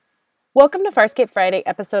Welcome to Farscape Friday,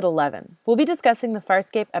 episode 11. We'll be discussing the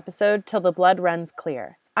Farscape episode Till the Blood Runs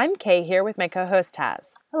Clear. I'm Kay here with my co-host Taz.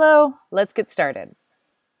 Hello. Let's get started.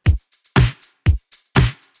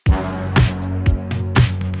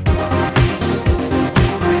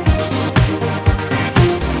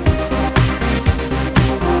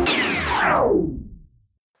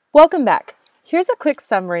 Welcome back. Here's a quick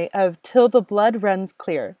summary of Till the Blood Runs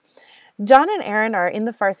Clear. John and Aeryn are in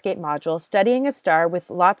the Farscape module studying a star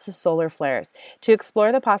with lots of solar flares to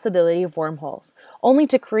explore the possibility of wormholes, only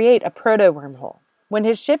to create a proto-wormhole. When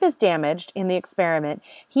his ship is damaged in the experiment,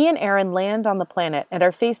 he and Aeryn land on the planet and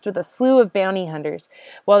are faced with a slew of bounty hunters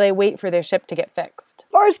while they wait for their ship to get fixed.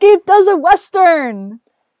 Farscape does a Western!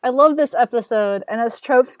 I love this episode, and as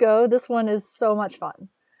tropes go, this one is so much fun.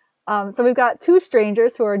 So we've got two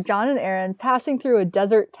strangers who are John and Aeryn passing through a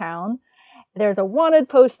desert town. There's a wanted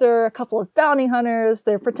poster, a couple of bounty hunters,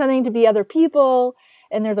 they're pretending to be other people,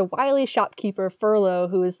 and there's a wily shopkeeper,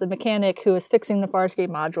 Furlow, who is the mechanic who is fixing the Farscape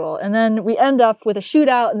module. And then we end up with a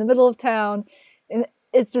shootout in the middle of town, and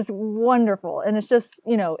it's just wonderful, and it's just,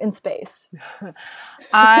 in space.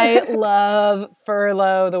 I love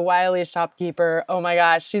Furlow, the wily shopkeeper. Oh my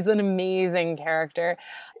gosh, she's an amazing character.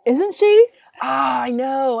 Isn't she? I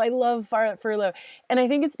know. I love Furlow. And I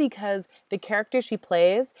think it's because the character she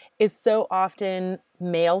plays is so often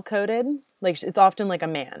male-coded. Like, it's often like a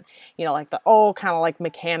man. Like the old kind of like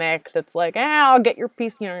mechanic that's like, I'll get your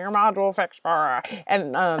piece, your module fixed.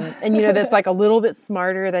 And that's like a little bit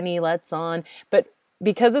smarter than he lets on. But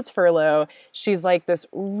because it's Furlow, she's like this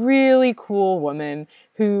really cool woman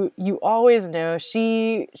who you always know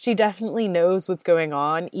she definitely knows what's going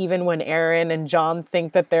on, even when Aeryn and John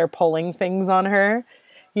think that they're pulling things on her,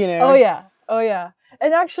 Oh yeah.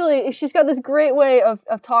 And actually, she's got this great way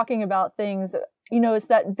of talking about things. It's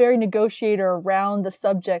that very negotiator around the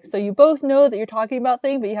subject. So you both know that you're talking about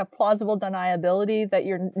things, but you have plausible deniability that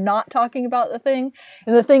you're not talking about the thing.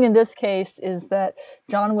 And the thing in this case is that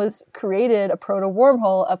John created a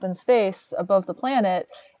proto-wormhole up in space above the planet,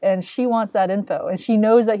 and she wants that info, and she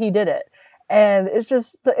knows that he did it. And it's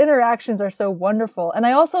just, the interactions are so wonderful. And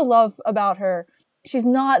I also love about her, she's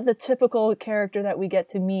not the typical character that we get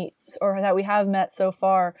to meet or that we have met so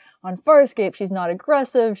far on Farscape. She's not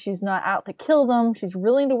aggressive. She's not out to kill them. She's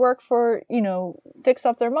willing to work for, fix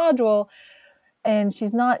up their module. And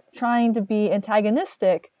she's not trying to be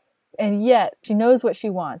antagonistic. And yet she knows what she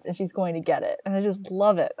wants and she's going to get it. And I just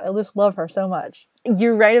love it. I just love her so much.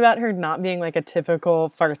 You're right about her not being like a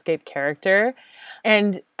typical Farscape character.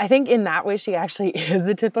 And I think in that way, she actually is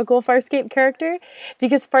a typical Farscape character,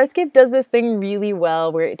 because Farscape does this thing really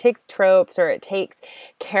well where it takes tropes or it takes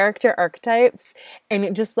character archetypes and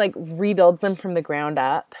it just like rebuilds them from the ground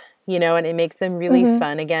up, and it makes them really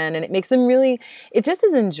fun again. And it makes them it just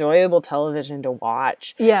is enjoyable television to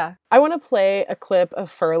watch. Yeah. I want to play a clip of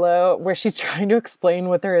Furlow where she's trying to explain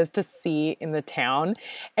what there is to see in the town.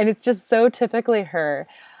 And it's just so typically her.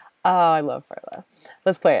 Oh, I love Furlow.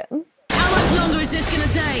 Let's play it. How much longer is this gonna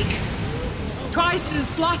take? Twice as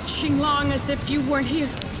blotching long as if you weren't here.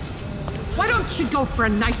 Why don't you go for a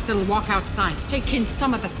nice little walk outside? Take in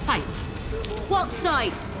some of the sights. What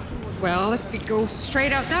sights? Well, if you go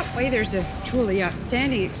straight out that way, there's a truly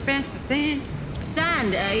outstanding expanse of sand.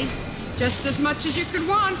 Sand, eh? Just as much as you could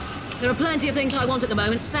want. There are plenty of things I want at the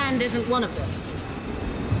moment. Sand isn't one of them.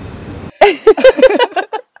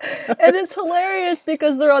 And it's hilarious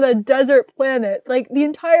because they're on a desert planet. Like, the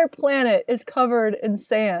entire planet is covered in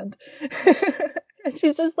sand. And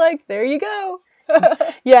she's just like, there you go.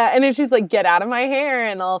 Yeah, and then she's like, get out of my hair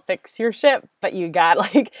and I'll fix your ship. But you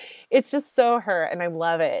got it's just so her, and I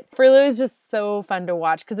love it. Furlow is just so fun to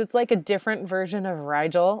watch because it's like a different version of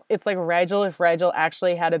Rigel. It's like Rigel if Rigel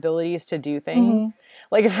actually had abilities to do things. Mm-hmm.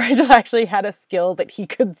 Like if Rigel actually had a skill that he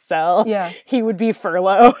could sell, he would be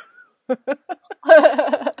Furlow.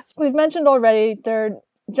 We've mentioned already,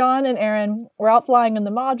 John and Aeryn were out flying in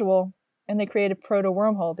the module, and they created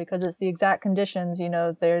proto-wormhole because it's the exact conditions.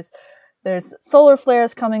 There's solar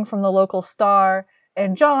flares coming from the local star,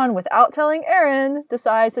 and John, without telling Aeryn,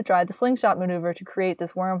 decides to try the slingshot maneuver to create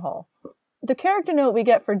this wormhole. The character note we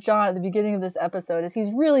get for John at the beginning of this episode is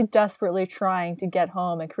he's really desperately trying to get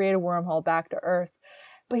home and create a wormhole back to Earth,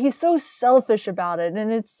 but he's so selfish about it,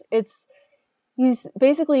 and he's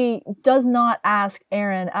basically does not ask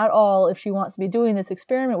Aeryn at all if she wants to be doing this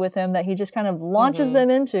experiment with him that he just kind of launches them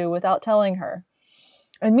into without telling her.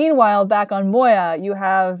 And meanwhile, back on Moya, you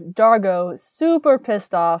have Dargo super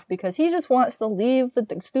pissed off because he just wants to leave the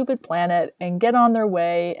stupid planet and get on their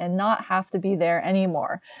way and not have to be there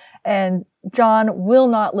anymore. And John will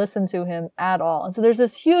not listen to him at all. And so there's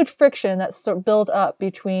this huge friction that's built up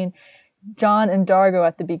between John and Dargo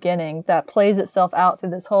at the beginning that plays itself out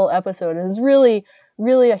through this whole episode. It is really,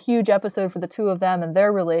 really a huge episode for the two of them and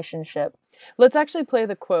their relationship. Let's actually play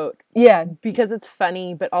the quote. Yeah. Because it's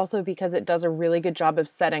funny, but also because it does a really good job of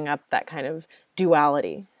setting up that kind of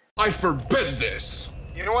duality. I forbid this.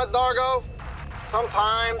 You know what, Dargo?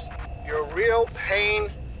 Sometimes you're a real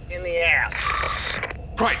pain in the ass.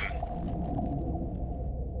 Crichton!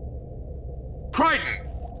 Crichton!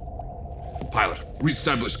 Pilot,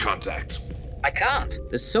 reestablish contact. I can't.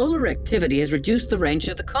 The solar activity has reduced the range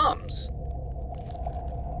of the comms.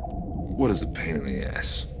 What is a pain in the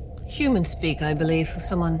ass? Human speak, I believe, for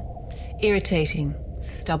someone irritating,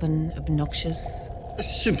 stubborn, obnoxious. A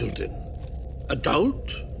simpleton. A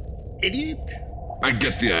dolt. Idiot. I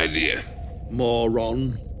get the idea.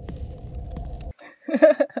 Moron.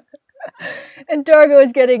 And Dargo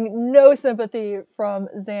is getting no sympathy from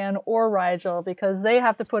Zan or Rigel because they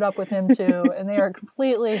have to put up with him too, and they are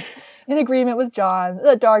completely in agreement with John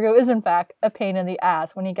that Dargo is in fact a pain in the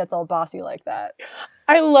ass when he gets all bossy like that.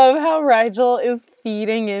 I love how Rigel is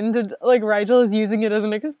feeding into, like, Rigel is using it as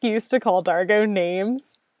an excuse to call Dargo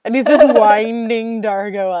names, and he's just winding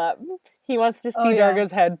Dargo up. He wants to see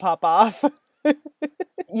Dargo's head pop off.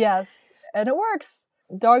 Yes, and it works.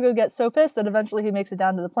 Dargo gets so pissed that eventually he makes it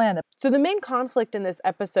down to the planet. So the main conflict in this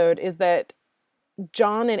episode is that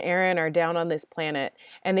John and Aeryn are down on this planet,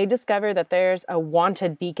 and they discover that there's a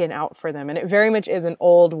wanted beacon out for them. And it very much is an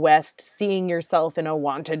Old West, seeing yourself in a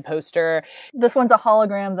wanted poster. This one's a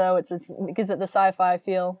hologram, though. It gives it the sci-fi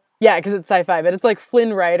feel. Yeah, because it's sci-fi, but it's like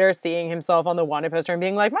Flynn Rider seeing himself on the wanted poster and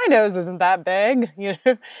being like, my nose isn't that big, you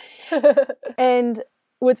know? And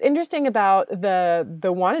what's interesting about the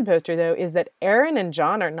wanted poster, though, is that Aeryn and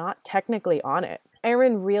John are not technically on it.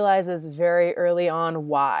 Aeryn realizes very early on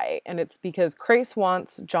why, and it's because Crais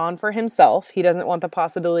wants John for himself. He doesn't want the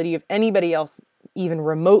possibility of anybody else even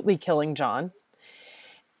remotely killing John.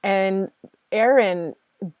 And Aeryn,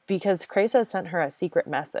 because Crais has sent her a secret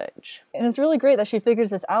message. And it's really great that she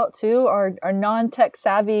figures this out, too. Our non-tech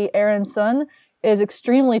savvy Aeryn Sun is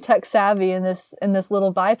extremely tech savvy in this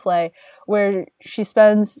little byplay where she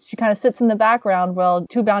kind of sits in the background while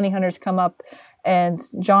two bounty hunters come up and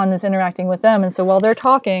John is interacting with them. And so while they're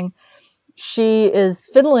talking, she is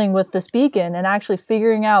fiddling with this beacon and actually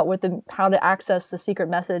figuring out how to access the secret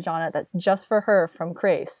message on it that's just for her from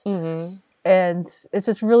Crais. Mm-hmm. And it's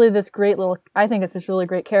just really I think it's this really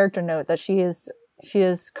great character note that she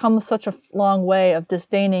has come such a long way of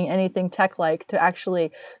disdaining anything tech-like to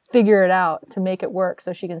actually figure it out, to make it work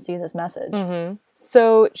so she can see this message. Mm-hmm.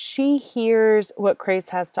 So she hears what Crais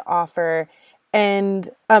has to offer, and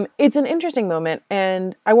it's an interesting moment,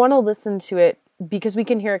 and I want to listen to it because we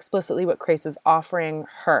can hear explicitly what Crais is offering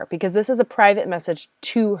her, because this is a private message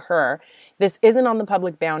to her. This isn't on the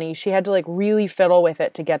public bounty. She had to really fiddle with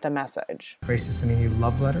it to get the message. Crais is sending you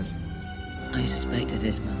love letters? I suspected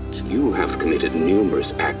as much. You have committed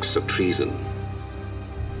numerous acts of treason.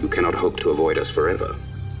 You cannot hope to avoid us forever.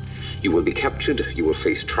 You will be captured, you will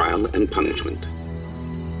face trial and punishment.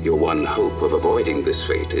 Your one hope of avoiding this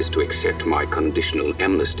fate is to accept my conditional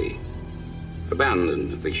amnesty.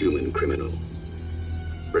 Abandon the human criminal.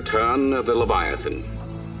 Return the Leviathan.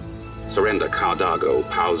 Surrender Cardago,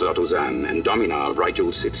 Paus Artuzan, and Dominar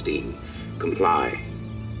Rigel 16. Comply,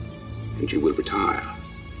 and you will retire.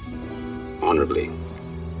 Honorably,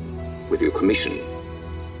 with your commission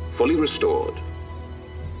fully restored.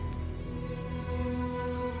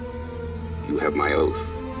 You have my oath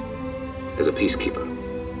as a peacekeeper.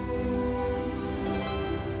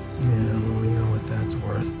 Yeah, well, we know what that's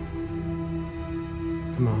worth.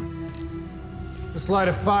 Come on. Let's light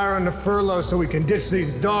a fire under Furlough so we can ditch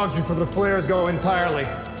these dogs before the flares go entirely.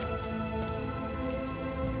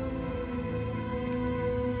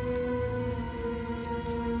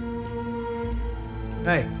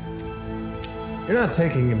 Hey, you're not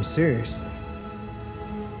taking him seriously.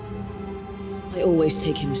 I always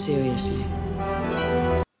take him seriously.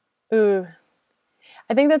 Ooh.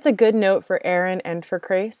 I think that's a good note for Aeryn and for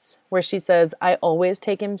Crais, where she says, I always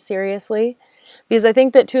take him seriously. Because I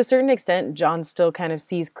think that to a certain extent, John still kind of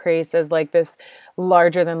sees Crais as this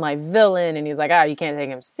larger-than-life villain, and he's like, you can't take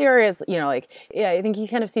him serious. I think he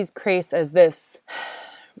kind of sees Crais as this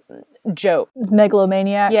joke.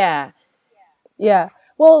 Megalomaniac. Yeah. Yeah.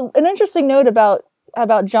 Well, an interesting note about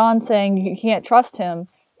John saying you can't trust him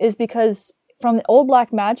is because from the old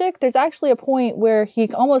black magic, there's actually a point where he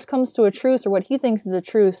almost comes to a truce, or what he thinks is a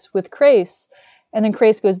truce, with Crais, and then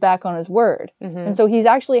Crais goes back on his word. Mm-hmm. And so he's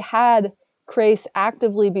actually had Crais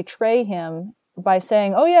actively betray him by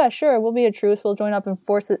saying, "Oh yeah, sure, we'll be a truce. We'll join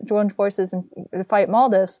forces and fight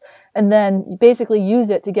Maldus," and then basically use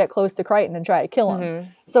it to get close to Crichton and try to kill him.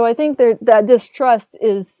 So I think that distrust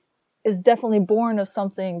is definitely born of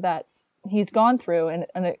something that's he's gone through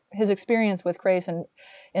and his experience with Crais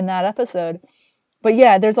in that episode. But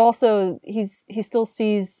yeah, there's also he still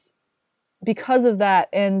sees, because of that,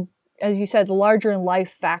 and as you said, the larger in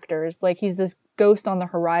life factors, like he's this ghost on the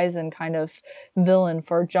horizon kind of villain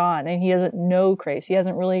for John, and he doesn't know Crais. He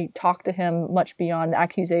hasn't really talked to him much beyond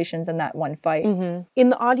accusations and that one fight. In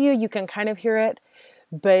the audio, you can kind of hear it,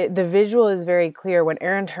 but the visual is very clear when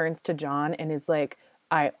Aeryn turns to John and is like,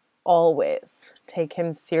 I always take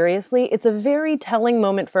him seriously. It's a very telling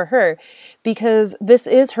moment for her because this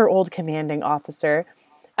is her old commanding officer.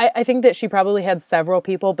 I think that she probably had several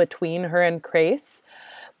people between her and Crais,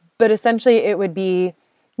 but essentially it would be,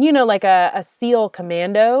 like a SEAL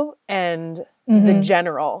commando and the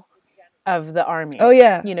general of the army. Oh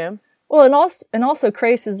yeah. Well, and also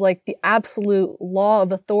Crais is like the absolute law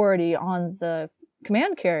of authority on the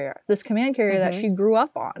command carrier. This command carrier that she grew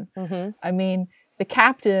up on. I mean, the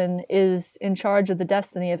captain is in charge of the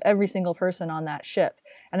destiny of every single person on that ship.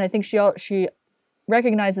 And I think she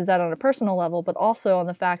recognizes that on a personal level, but also on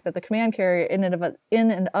the fact that the command carrier in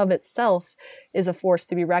and of itself is a force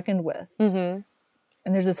to be reckoned with.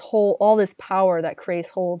 And there's all this power that Crais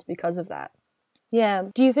holds because of that. Yeah.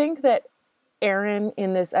 Do you think that Aeryn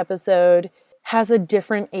in this episode has a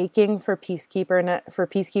different aching for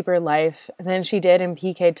Peacekeeper life than she did in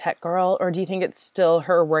PK Tech Girl, or do you think it's still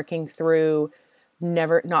her working through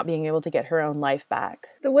not being able to get her own life back?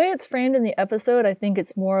 The way it's framed in the episode, I think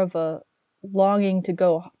it's more of a longing to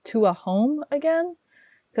go to a home again,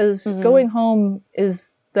 because going home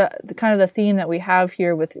is the kind of the theme that we have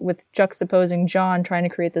here with juxtaposing John trying to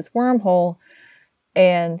create this wormhole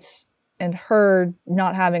and her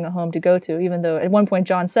not having a home to go to, even though at one point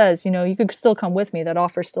John says, you could still come with me, that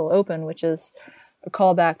offer's still open, which is a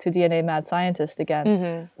callback to DNA Mad Scientist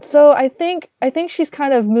again. So I think she's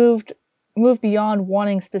kind of moved beyond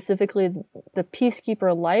wanting specifically the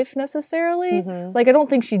Peacekeeper life necessarily. Like, I don't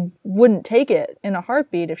think she wouldn't take it in a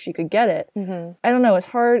heartbeat if she could get it. I don't know. It's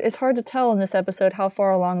hard to tell in this episode how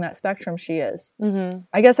far along that spectrum she is.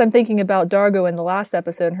 I guess I'm thinking about Dargo in the last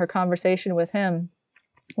episode and her conversation with him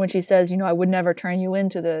when she says, I would never turn you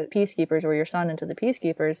into the Peacekeepers or your son into the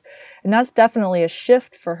Peacekeepers. And that's definitely a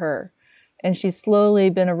shift for her. And she's slowly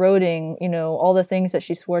been eroding, all the things that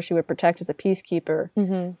she swore she would protect as a peacekeeper.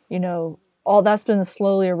 All that's been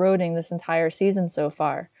slowly eroding this entire season so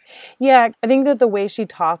far. Yeah, I think that the way she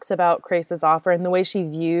talks about Crais' offer and the way she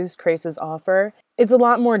views Crais' offer, it's a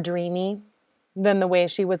lot more dreamy than the way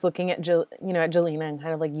she was looking at, at Jelena and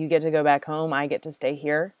kind of like, you get to go back home, I get to stay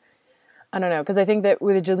here. I don't know, because I think that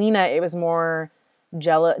with Jelena, it was more with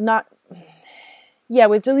Jelena,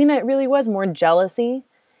 it really was more jealousy.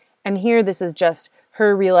 And here, this is just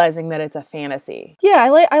her realizing that it's a fantasy. Yeah,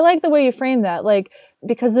 I like the way you frame that. Like,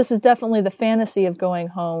 because this is definitely the fantasy of going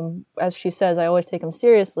home. As she says, I always take him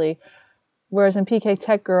seriously. Whereas in PK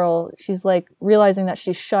Tech Girl, she's like realizing that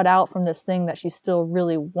she's shut out from this thing that she still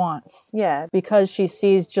really wants. Yeah. Because she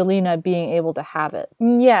sees Jelena being able to have it.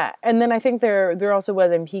 Yeah. And then I think there also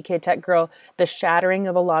was in PK Tech Girl the shattering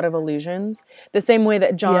of a lot of illusions. The same way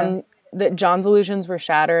that John's illusions were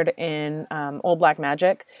shattered in Old Black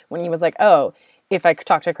Magic when he was like, oh, if I could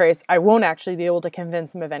talk to Crais, I won't actually be able to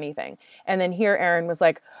convince him of anything. And then here Aeryn was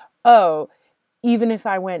like, oh, even if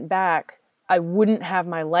I went back, I wouldn't have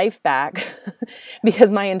my life back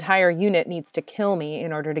because my entire unit needs to kill me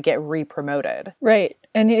in order to get re-promoted. Right.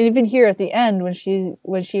 And even here at the end, when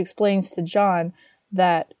she explains to John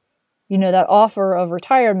that, that offer of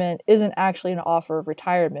retirement isn't actually an offer of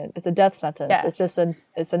retirement. It's a death sentence. Yeah. It's just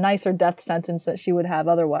it's a nicer death sentence that she would have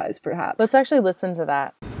otherwise, perhaps. Let's actually listen to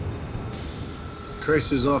that.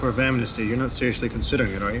 Crais' offer of amnesty, you're not seriously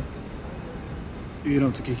considering it, are you? You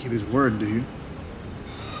don't think he'd keep his word, do you?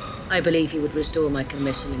 I believe he would restore my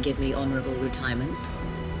commission and give me honorable retirement.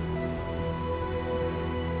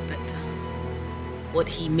 But what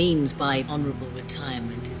he means by honorable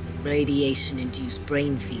retirement is a radiation-induced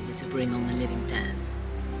brain fever to bring on the living death.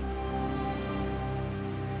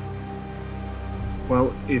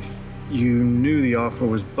 Well, if you knew the offer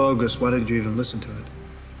was bogus, why did you even listen to it?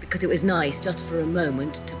 Because it was nice, just for a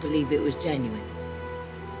moment, to believe it was genuine.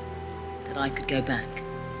 That I could go back.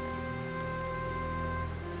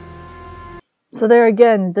 So there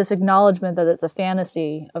again, this acknowledgement that it's a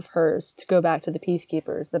fantasy of hers to go back to the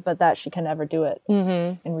Peacekeepers, but that she can never do it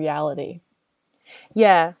in reality.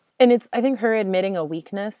 Yeah. And it's, I think, her admitting a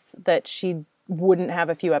weakness that she wouldn't have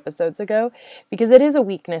a few episodes ago, because it is a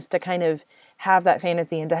weakness to kind of have that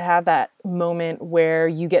fantasy and to have that moment where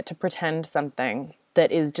you get to pretend something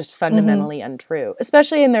that is just fundamentally untrue,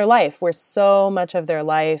 especially in their life, where so much of their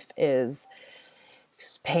life is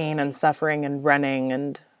pain and suffering and running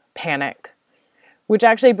and panic, which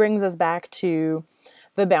actually brings us back to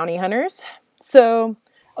the bounty hunters. So,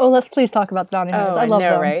 let's please talk about the bounty hunters. I love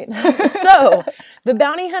them. Right? So, the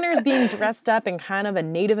bounty hunters being dressed up in kind of a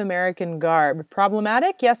Native American garb,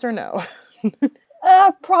 problematic, yes or no?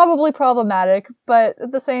 Probably problematic, but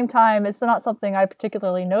at the same time, it's not something I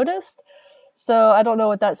particularly noticed. So I don't know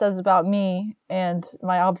what that says about me and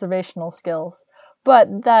my observational skills.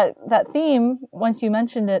 But that theme, once you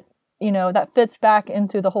mentioned it, that fits back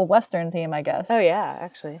into the whole Western theme, I guess. Oh, yeah,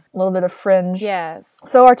 actually. A little bit of fringe. Yes.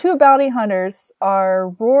 So our two bounty hunters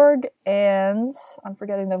are Rorg and... I'm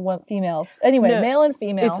forgetting the one females. Anyway, male and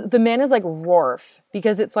female. The man is like Rorf,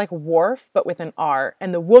 because it's like Worf, but with an R.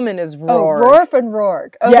 And the woman is Rorg. Oh, Rorf and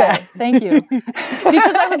Rorg. Okay, yeah. Thank you.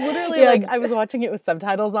 Because I was literally I was watching it with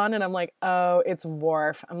subtitles on, and I'm like, oh, it's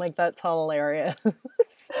Worf. I'm like, that's hilarious.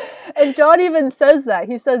 And John even says that.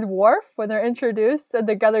 He says Worf when they're introduced, and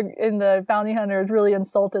the bounty hunter is really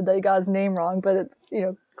insulted that he got his name wrong, but it's,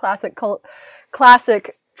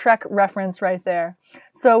 classic Trek reference right there.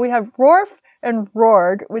 So we have Rorf and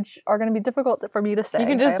Rorg, which are going to be difficult for me to say. You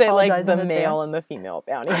can just say like the male and the female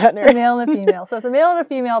bounty hunter. The male and the female. So it's a male and a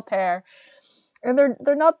female pair. And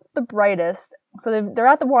they're not the brightest. So they're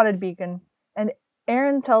at the wanted beacon, and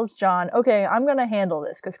Aeryn tells John, okay, I'm going to handle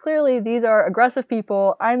this, because clearly these are aggressive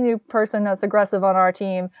people. I'm the person that's aggressive on our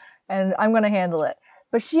team, and I'm going to handle it.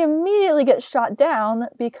 But she immediately gets shot down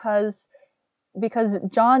because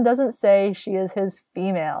John doesn't say she is his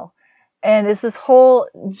female. And it's this whole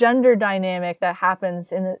gender dynamic that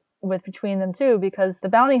happens between them too, because the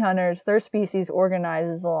bounty hunters, their species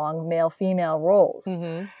organizes along male-female roles,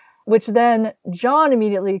 which then John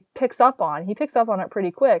immediately picks up on. He picks up on it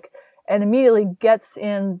pretty quick and immediately gets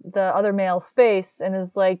in the other male's face and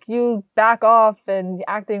is like, you back off, and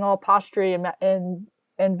acting all postury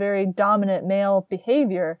and very dominant male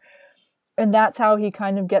behavior. And that's how he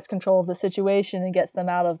kind of gets control of the situation and gets them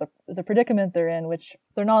out of the predicament they're in, which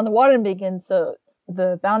they're not on the water beacon, so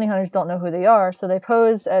the bounty hunters don't know who they are. So they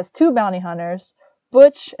pose as two bounty hunters,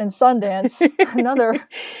 Butch and Sundance, another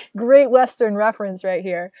great Western reference right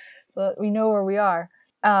here, so that we know where we are.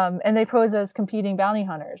 And they pose as competing bounty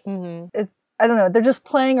hunters. I don't know, they're just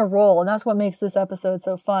playing a role, and that's what makes this episode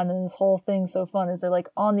so fun and this whole thing so fun, is they're like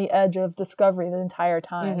on the edge of discovery the entire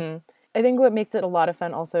time. I think what makes it a lot of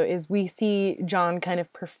fun also is we see John kind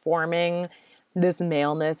of performing this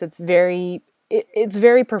maleness. It's very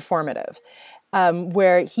performative,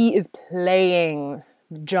 where he is playing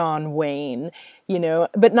John Wayne,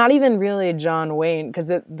 but not even really John Wayne, because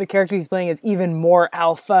the character he's playing is even more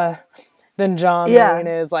alpha than John Wayne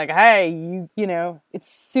is. Like, hey, you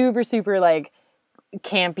it's super, super like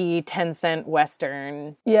campy 10-cent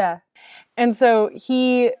Western. Yeah. And so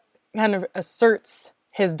he kind of asserts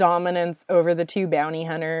his dominance over the two bounty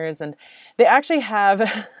hunters, and they actually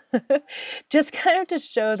have just kind of to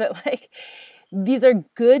show that like these are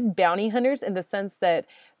good bounty hunters in the sense that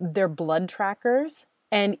they're blood trackers,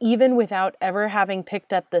 and even without ever having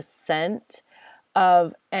picked up the scent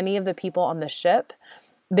of any of the people on the ship,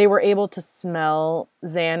 they were able to smell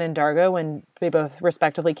Zan and Dargo when they both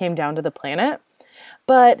respectively came down to the planet.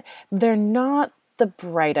 But they're not the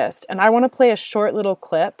brightest. And I want to play a short little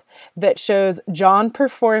clip that shows John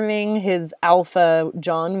performing his alpha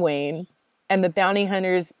John Wayne and the bounty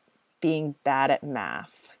hunters being bad at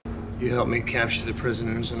math. You help me capture the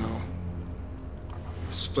prisoners and I'll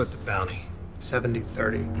split the bounty.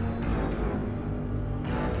 70-30.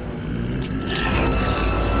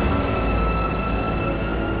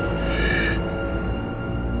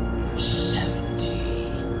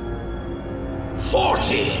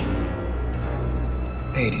 $40.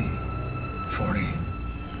 80, 40.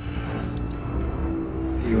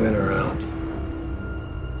 You in or out?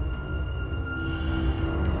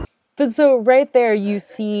 But so right there you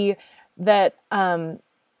see that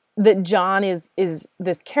that John is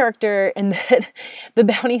this character, and that the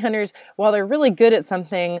bounty hunters, while they're really good at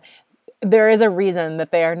something, there is a reason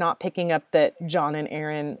that they are not picking up that John and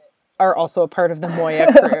Aeryn are also a part of the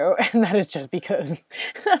Moya crew, and that is just because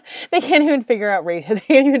they can't even figure out rate. They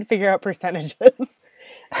can't even figure out percentages.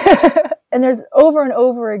 And there's over and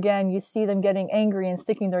over again, you see them getting angry and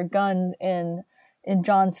sticking their gun in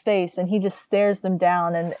John's face, and he just stares them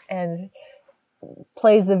down and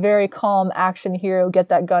plays the very calm action hero, get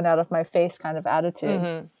that gun out of my face kind of attitude.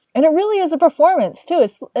 And it really is a performance too.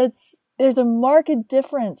 It's there's a marked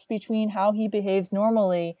difference between how he behaves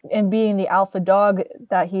normally and being the alpha dog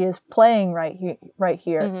that he is playing right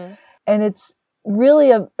here. Mm-hmm. And it's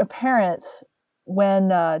really apparent when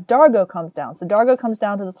Dargo comes down. So Dargo comes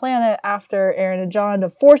down to the planet after Aeryn and John to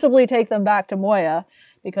forcibly take them back to Moya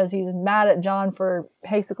because he's mad at John for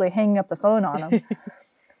basically hanging up the phone on him.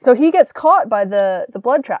 So he gets caught by the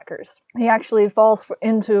blood trackers. He actually falls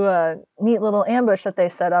into a neat little ambush that they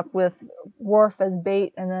set up with Worf as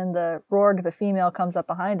bait, and then the Rorg, the female, comes up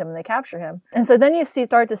behind him and they capture him. And so then you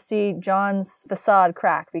start to see John's facade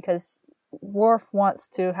crack because Worf wants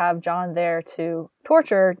to have John there to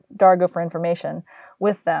torture Dargo for information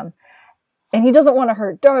with them. And he doesn't want to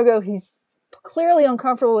hurt Dargo. He's clearly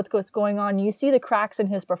uncomfortable with what's going on. You see the cracks in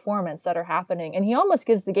his performance that are happening, and he almost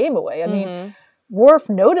gives the game away. I mean, Worf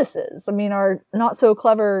notices. I mean, our not so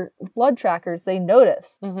clever blood trackers, they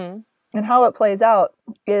notice. Mm-hmm. And how it plays out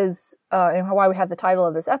is, and why we have the title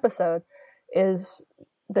of this episode, is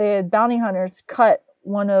the bounty hunters cut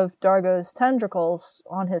one of Dargo's tentacles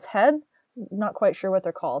on his head. Not quite sure what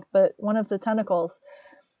they're called, but one of the tentacles,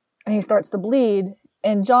 and he starts to bleed.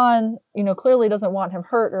 And John, clearly doesn't want him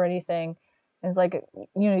hurt or anything. And it's like,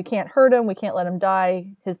 you can't hurt him. We can't let him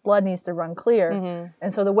die. His blood needs to run clear. Mm-hmm.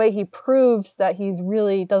 And so the way he proves that he's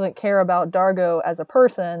really doesn't care about Dargo as a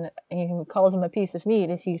person, and he calls him a piece of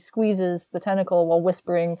meat, is he squeezes the tentacle while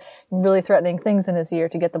whispering really threatening things in his ear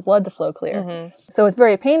to get the blood to flow clear. Mm-hmm. So it's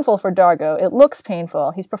very painful for Dargo. It looks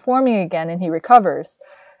painful. He's performing again and he recovers.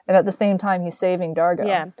 And at the same time, he's saving Dargo.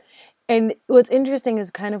 Yeah. And what's interesting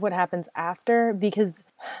is kind of what happens after, because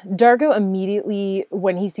Dargo immediately,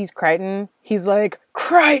 when he sees Crichton, he's like,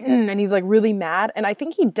 Crichton! And he's like really mad. And I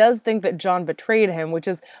think he does think that John betrayed him, which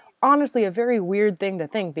is honestly a very weird thing to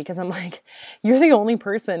think, because I'm like, you're the only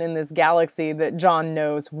person in this galaxy that John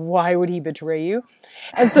knows. Why would he betray you?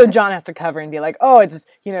 And so John has to cover and be like, oh, it's,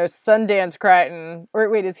 Sundance Crichton. Or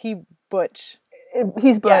wait, is he Butch?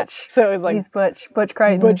 He's Butch. Yeah. So it was like... He's Butch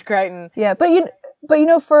Crichton. Butch Crichton. Yeah, but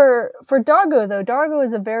for Dargo, though, Dargo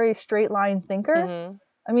is a very straight line thinker. Mm-hmm.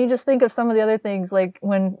 I mean, just think of some of the other things, like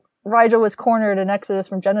when Rigel was cornered in Exodus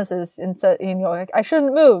from Genesis and said, I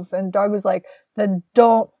shouldn't move. And Dargo's like, then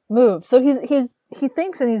don't move. So he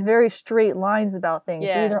thinks in these very straight lines about things.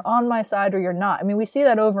 Yeah. You're either on my side or you're not. I mean, we see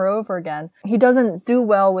that over and over again. He doesn't do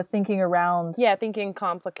well with thinking around. Yeah, thinking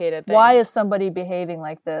complicated things. Why is somebody behaving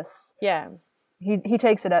like this? Yeah. He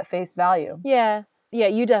takes it at face value. Yeah. Yeah,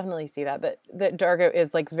 you definitely see that Dargo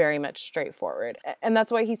is like very much straightforward. And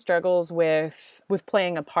that's why he struggles with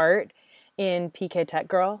playing a part in PK Tech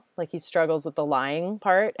Girl. Like he struggles with the lying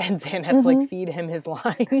part, and Zan has to like feed him his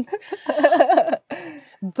lines.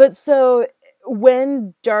 But so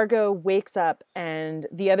when Dargo wakes up and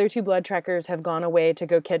the other two blood trackers have gone away to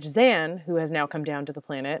go catch Zan, who has now come down to the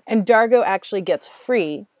planet, and Dargo actually gets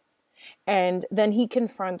free, and then he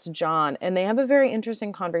confronts John, and they have a very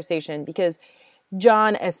interesting conversation, because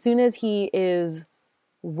John, as soon as he is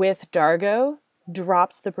with Dargo,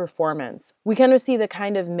 drops the performance. We kind of see the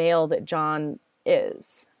kind of male that John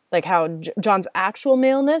is. Like how John's actual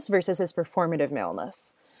maleness versus his performative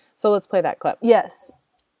maleness. So let's play that clip. Yes.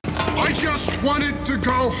 I just wanted to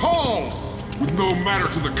go home! With no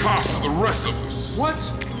matter to the cost of the rest of us. What?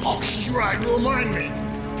 Oh, you're right, remind me.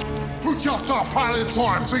 Who chopped off Pilot's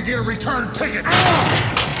arm so you get a return ticket?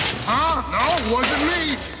 Huh? No, it wasn't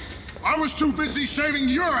me. I was too busy shaving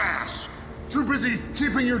your ass. Too busy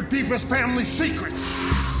keeping your deepest family secrets.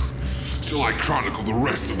 Shall I chronicle the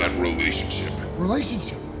rest of that relationship?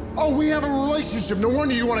 Relationship? Oh, we have a relationship. No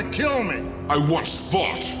wonder you want to kill me. I once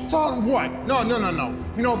thought. Thought what?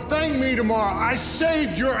 No. Thank me tomorrow. I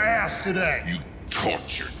saved your ass today. You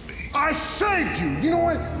tortured me. I saved you. You know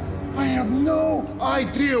what? I have no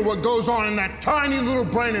idea what goes on in that tiny little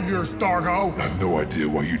brain of yours, Dargo. I have no idea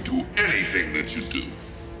why you do anything that you do.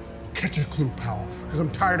 Catch a clue, pal, because I'm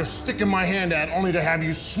tired of sticking my hand at only to have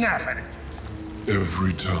you snap at it.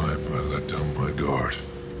 Every time I let down my guard,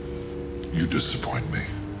 you disappoint me.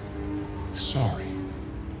 Sorry.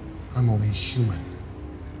 I'm only human.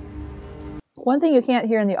 One thing you can't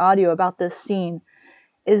hear in the audio about this scene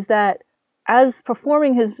is that as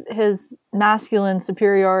performing his masculine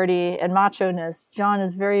superiority and macho-ness, John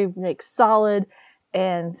is very solid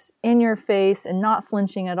and in your face and not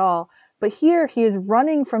flinching at all. But here he is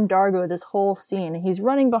running from Dargo this whole scene. He's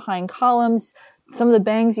running behind columns. Some of the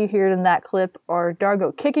bangs you hear in that clip are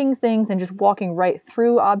Dargo kicking things and just walking right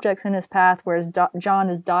through objects in his path, whereas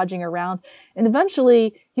John is dodging around. And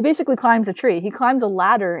eventually, he basically climbs a tree. He climbs a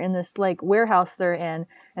ladder in this warehouse they're in.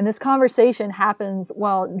 And this conversation happens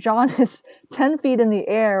while John is 10 feet in the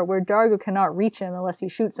air, where Dargo cannot reach him unless he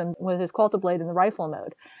shoots him with his qualta blade in the rifle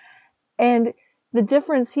mode. And the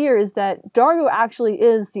difference here is that Dargo actually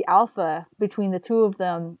is the alpha between the two of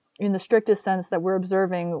them in the strictest sense that we're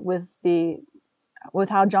observing with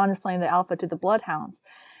how John is playing the alpha to the Bloodhounds.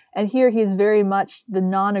 And here he's very much the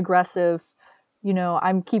non-aggressive,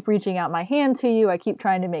 I keep reaching out my hand to you, I keep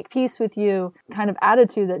trying to make peace with you, kind of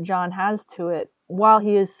attitude that John has to it, while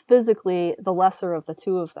he is physically the lesser of the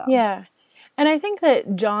two of them. Yeah. And I think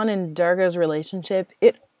that John and Dargo's relationship,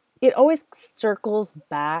 it always circles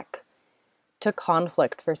back to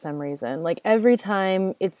conflict for some reason. Like every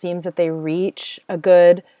time it seems that they reach a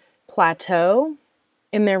good plateau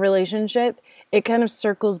in their relationship, it kind of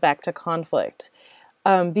circles back to conflict.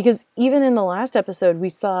 Because even in the last episode, we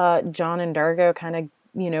saw John and Dargo kind of,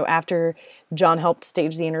 after John helped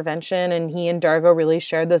stage the intervention and he and Dargo really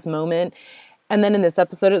shared this moment. And then in this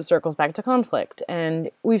episode, it circles back to conflict. And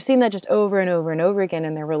we've seen that just over and over and over again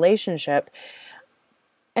in their relationship.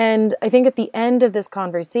 And I think at the end of this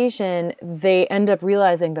conversation, they end up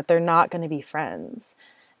realizing that they're not going to be friends.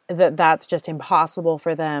 That's just impossible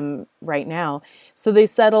for them right now. So they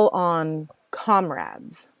settle on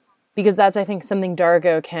comrades. Because that's, I think, something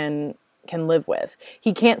Dargo can live with.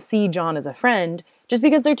 He can't see John as a friend just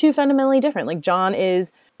because they're too fundamentally different. Like John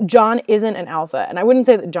isn't an alpha. And I wouldn't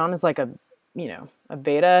say that John is like a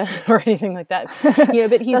beta or anything like that.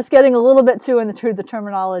 But he's... That's getting a little bit too into the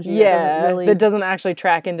terminology. Yeah, that doesn't actually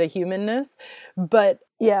track into humanness. But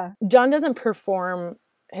yeah, John doesn't perform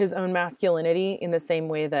his own masculinity in the same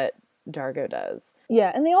way that Dargo does.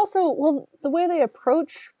 Yeah, and they also, the way they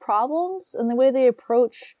approach problems and the way they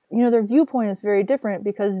approach, their viewpoint is very different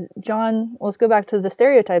because John, let's go back to the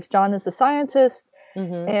stereotypes. John is the scientist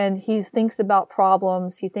and he thinks about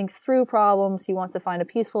problems. He thinks through problems. He wants to find a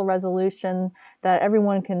peaceful resolution that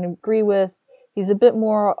everyone can agree with. He's a bit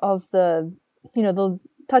more of the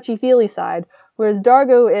touchy-feely side, whereas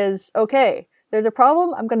Dargo is, okay, there's a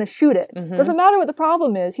problem, I'm going to shoot it. Doesn't matter what the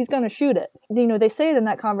problem is, he's going to shoot it. They say it in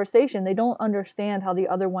that conversation, they don't understand how the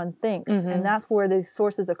other one thinks. And that's where the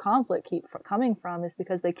sources of conflict keep coming from, is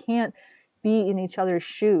because they can't be in each other's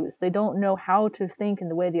shoes. They don't know how to think in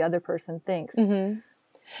the way the other person thinks.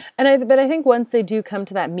 But I think once they do come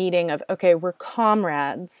to that meeting of, okay, we're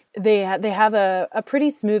comrades, they have a pretty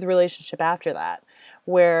smooth relationship after that.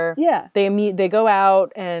 Where they go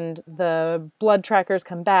out and the blood trackers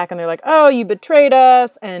come back and they're like, oh, you betrayed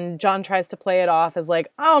us. And John tries to play it off as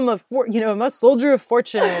like, oh, I'm a soldier of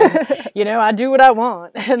fortune. I do what I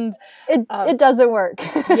want. And it doesn't work.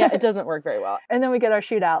 Yeah, it doesn't work very well. And then we get our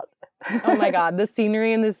shootout. Oh my God. The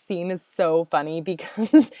scenery in this scene is so funny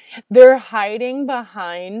because they're hiding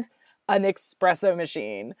behind an espresso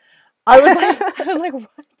machine. I was like, what?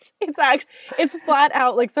 It's flat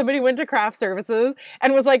out like somebody went to craft services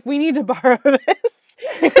and was like, we need to borrow this.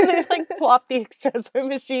 And they like plop the espresso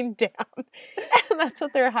machine down. And that's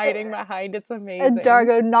what they're hiding behind. It's amazing. And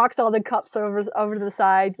Dargo knocks all the cups over to the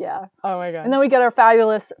side. Yeah. Oh my God. And then we get our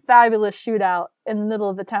fabulous shootout in the middle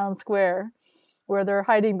of the town square where they're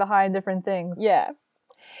hiding behind different things. Yeah.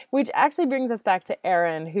 Which actually brings us back to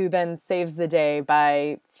Aeryn, who then saves the day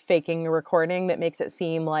by faking a recording that makes it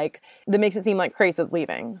seem like Crace is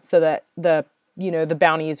leaving, so that the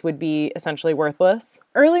bounties would be essentially worthless.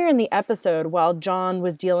 Earlier in the episode, while John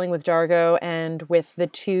was dealing with Dargo and with the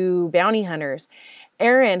two bounty hunters,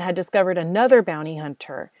 Aeryn had discovered another bounty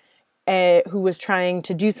hunter who was trying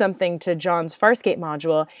to do something to John's Farscape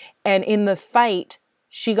module, and in the fight,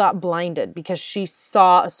 she got blinded because she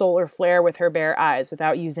saw a solar flare with her bare eyes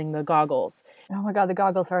without using the goggles. Oh my God, the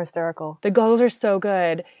goggles are hysterical. The goggles are so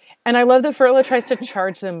good. And I love that Furlow tries to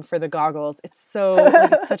charge them for the goggles. It's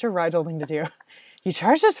such a Rigel thing to do. You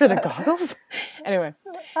charged us for the goggles? Anyway.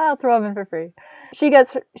 I'll throw them in for free. She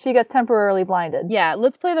gets temporarily blinded. Yeah,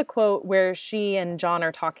 let's play the quote where she and John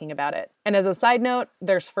are talking about it. And as a side note,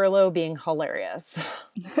 there's Furlow being hilarious.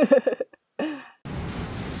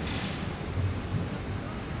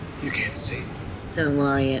 You can't see. Don't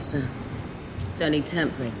worry, it's only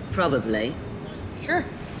temporary. Probably. Sure.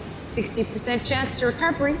 60% chance of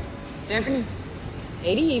recovery. 70.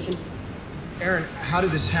 80 even. Aeryn, how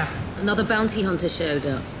did this happen? Another bounty hunter showed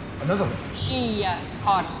up. Another one? She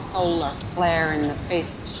caught a solar flare in the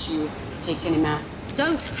face as she was taking him out.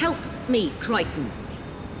 Don't help me, Crichton.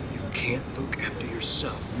 You can't look after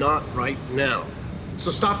yourself. Not right now.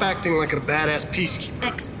 So stop acting like a badass peacekeeper.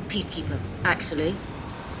 Ex-peacekeeper, actually.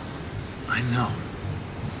 I know.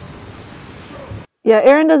 Yeah,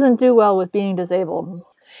 Aeryn doesn't do well with being disabled.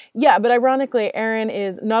 Yeah, but ironically, Aeryn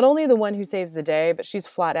is not only the one who saves the day, but she's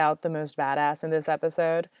flat out the most badass in this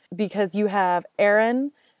episode. Because you have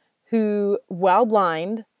Aeryn, who, while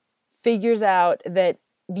blind, figures out that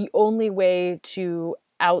the only way to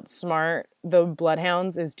outsmart the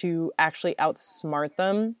bloodhounds is to actually outsmart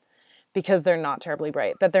them, because they're not terribly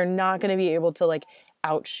bright, that they're not going to be able to like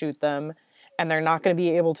outshoot them, and they're not going to be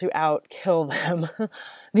able to outkill them.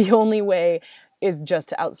 The only way is just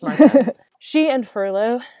to outsmart them. She and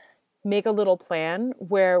Furlow make a little plan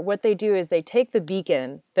where what they do is they take the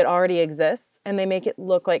beacon that already exists and they make it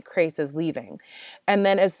look like Crace is leaving. And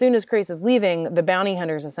then as soon as Crace is leaving, the bounty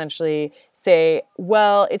hunters essentially say,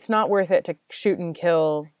 well, it's not worth it to shoot and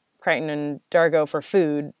kill Crichton and Dargo for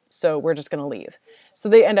food, so we're just going to leave. So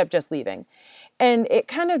they end up just leaving. And it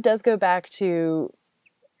kind of does go back to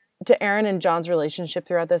Aeryn and John's relationship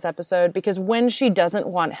throughout this episode, because when she doesn't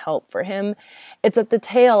want help for him, it's at the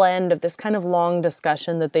tail end of this kind of long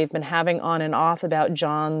discussion that they've been having on and off about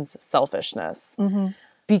John's selfishness. Mm-hmm.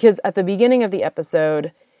 Because at the beginning of the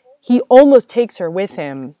episode, he almost takes her with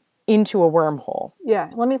him into a wormhole.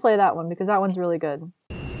 Yeah, let me play that one, because that one's really good.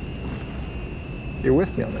 You're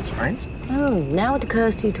with me on this, right? Oh, now it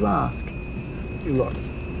occurs to you to ask. You look.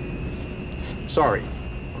 Sorry,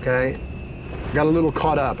 okay? Got a little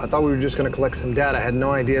caught up. I thought we were just going to collect some data. I had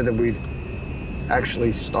no idea that we'd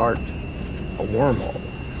actually start a wormhole.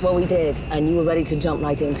 Well, we did, and you were ready to jump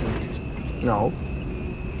right into it. No,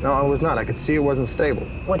 I was not. I could see it wasn't stable.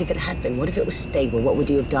 What if it had been? What if it was stable? What would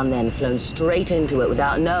you have done then? Flown straight into it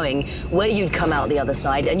without knowing where you'd come out the other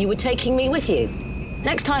side, and you were taking me with you.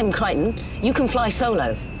 Next time, Crichton, you can fly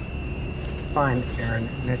solo. Fine, Aeryn.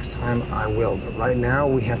 Next time I will. But right now,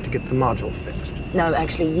 we have to get the module fixed. No,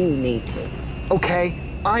 actually, you need to. Okay,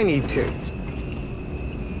 I need to.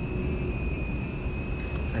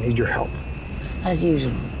 I need your help. As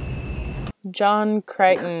usual. John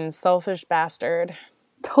Crichton, selfish bastard.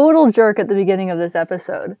 Total jerk at the beginning of this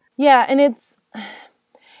episode. Yeah, and it's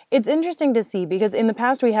interesting to see, because in the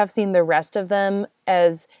past we have seen the rest of them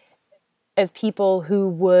as people who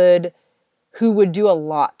would do a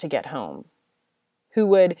lot to get home. Who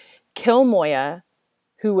would kill Moya,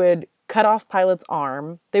 who would cut off Pilot's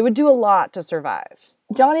arm. They would do a lot to survive.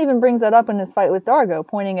 John even brings that up in his fight with Dargo,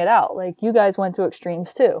 pointing it out. Like, you guys went to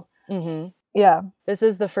extremes too. Mm-hmm. Yeah. This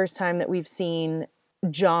is the first time that we've seen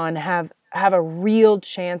John have a real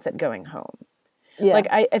chance at going home. Yeah. Like,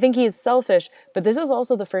 I think he is selfish, but this is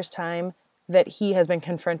also the first time that he has been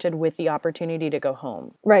confronted with the opportunity to go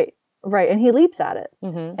home. Right. And he leaps at it.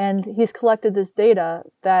 Mm-hmm. And he's collected this data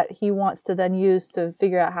that he wants to then use to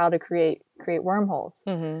figure out how to create wormholes.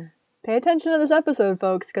 Mm-hmm. Pay attention to this episode,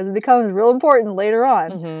 folks, because it becomes real important later on.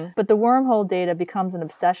 Mm-hmm. But the wormhole data becomes an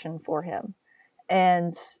obsession for him.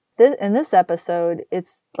 And in this episode,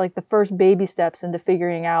 it's like the first baby steps into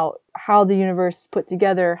figuring out how the universe is put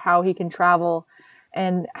together, how he can travel,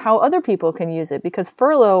 and how other people can use it. Because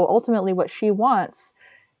Furlow, ultimately what she wants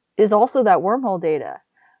is also that wormhole data.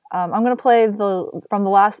 I'm going to play from the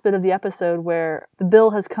last bit of the episode where the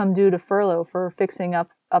bill has come due to Furlow for fixing up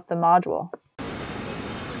the module.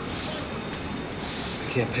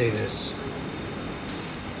 I can't pay this.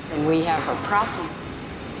 Then we have a problem.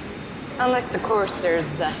 Unless, of course, there's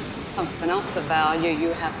something else of value you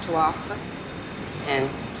have to offer. And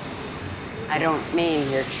I don't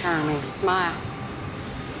mean your charming smile.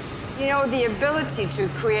 You know, the ability to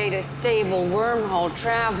create a stable wormhole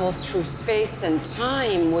travel through space and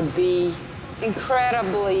time would be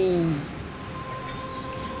incredibly...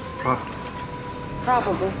 Profitable.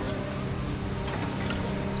 Probably.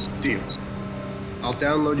 Deal. I'll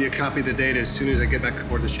download you a copy of the data as soon as I get back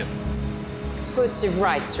aboard the ship. Exclusive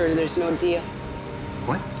rights, or there's no deal.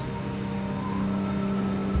 What?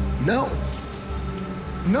 No.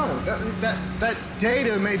 That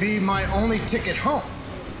data may be my only ticket home.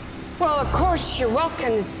 Well, of course, you're welcome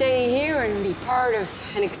to stay here and be part of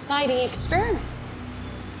an exciting experiment.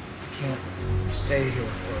 I can't stay here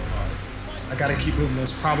for a while. I gotta keep moving.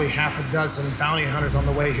 There's probably half a dozen bounty hunters on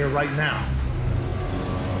the way here right now.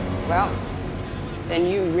 Well, then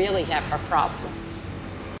you really have a problem.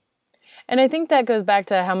 And I think that goes back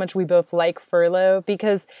to how much we both like Furlow,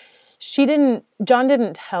 because John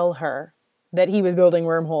didn't tell her that he was building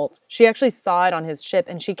wormholes. She actually saw it on his ship,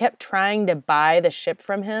 and she kept trying to buy the ship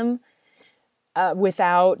from him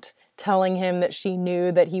without telling him that she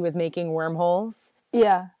knew that he was making wormholes.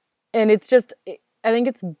 Yeah. And it's just, I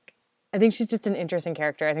think she's just an interesting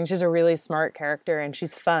character. I think she's a really smart character, and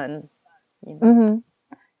she's fun. You know? Mm-hmm.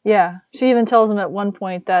 Yeah. She even tells him at one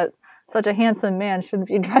point that such a handsome man shouldn't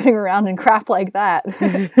be driving around in crap like that.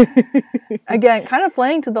 Again, kind of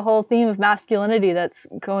playing to the whole theme of masculinity that's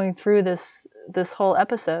going through this whole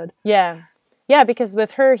episode. Yeah. Yeah, because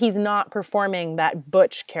with her, he's not performing that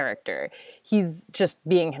butch character. He's just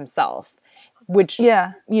being himself, which,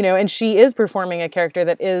 yeah, you know, and she is performing a character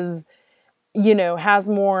that is, you know, has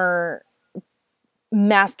more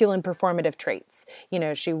masculine performative traits. You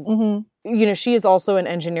know, Mm-hmm. you know, she is also an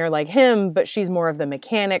engineer like him, but she's more of the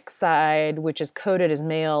mechanic side, which is coded as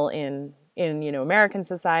male in you know, American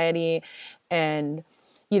society. And,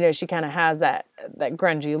 you know, she kind of has that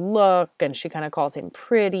grungy look, and she kind of calls him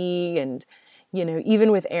pretty. And, you know,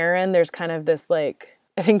 even with Aeryn, there's kind of this, like,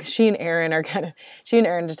 I think she and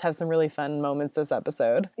Aeryn just have some really fun moments this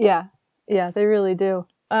episode. Yeah, they really do.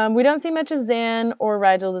 We don't see much of Zan or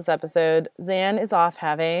Rigel this episode. Zan is off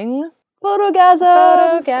having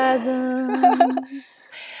Photogasms.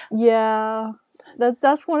 Yeah.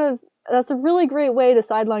 That's a really great way to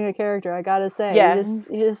sideline a character, I gotta say. Yeah. You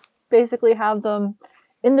just basically have them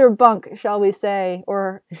in their bunk, shall we say,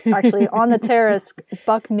 or actually on the terrace,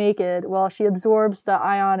 buck naked, while she absorbs the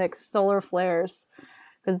ionic solar flares,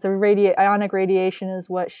 because the ionic radiation is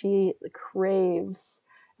what she craves,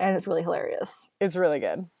 and it's really hilarious. It's really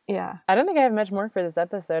good. Yeah. I don't think I have much more for this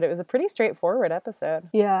episode. It was a pretty straightforward episode.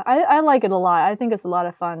 Yeah, I like it a lot. I think it's a lot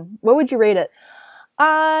of fun. What would you rate it?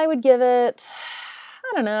 I would give it,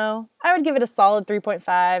 I don't know, I would give it a solid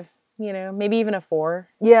 3.5, you know, maybe even a 4.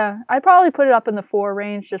 Yeah, I'd probably put it up in the 4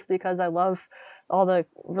 range just because I love all the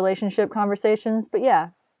relationship conversations. But yeah,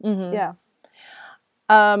 yeah.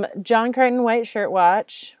 John Crichton White Shirt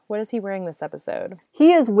Watch. What is he wearing this episode?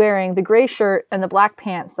 He is wearing the gray shirt and the black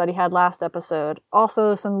pants that he had last episode.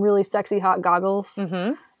 Also, some really sexy hot goggles.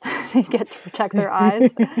 Mm-hmm. They get to protect their eyes.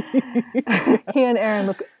 He and Aeryn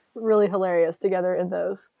look really hilarious together in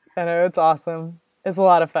those. I know, it's awesome. It's a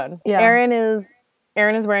lot of fun. Yeah. Aeryn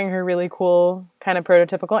is wearing her really cool kind of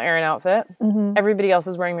prototypical Aeryn outfit. Mm-hmm. Everybody else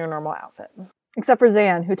is wearing their normal outfit. Except for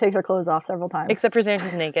Zan, who takes her clothes off several times. Except for Zan,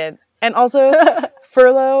 who's naked. And also,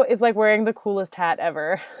 Furlough is like wearing the coolest hat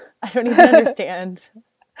ever. I don't even understand.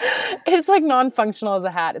 It's like non-functional as a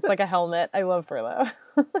hat. It's like a helmet. I love Furlough.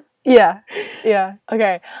 Yeah.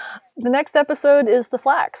 Okay. The next episode is the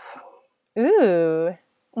Flax. Ooh.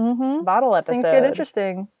 Mm-hmm. Bottle episode. Things get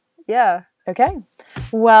interesting. Yeah. Okay.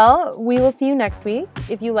 Well, we will see you next week.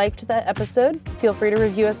 If you liked that episode, feel free to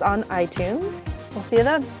review us on iTunes. We'll see you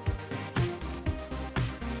then.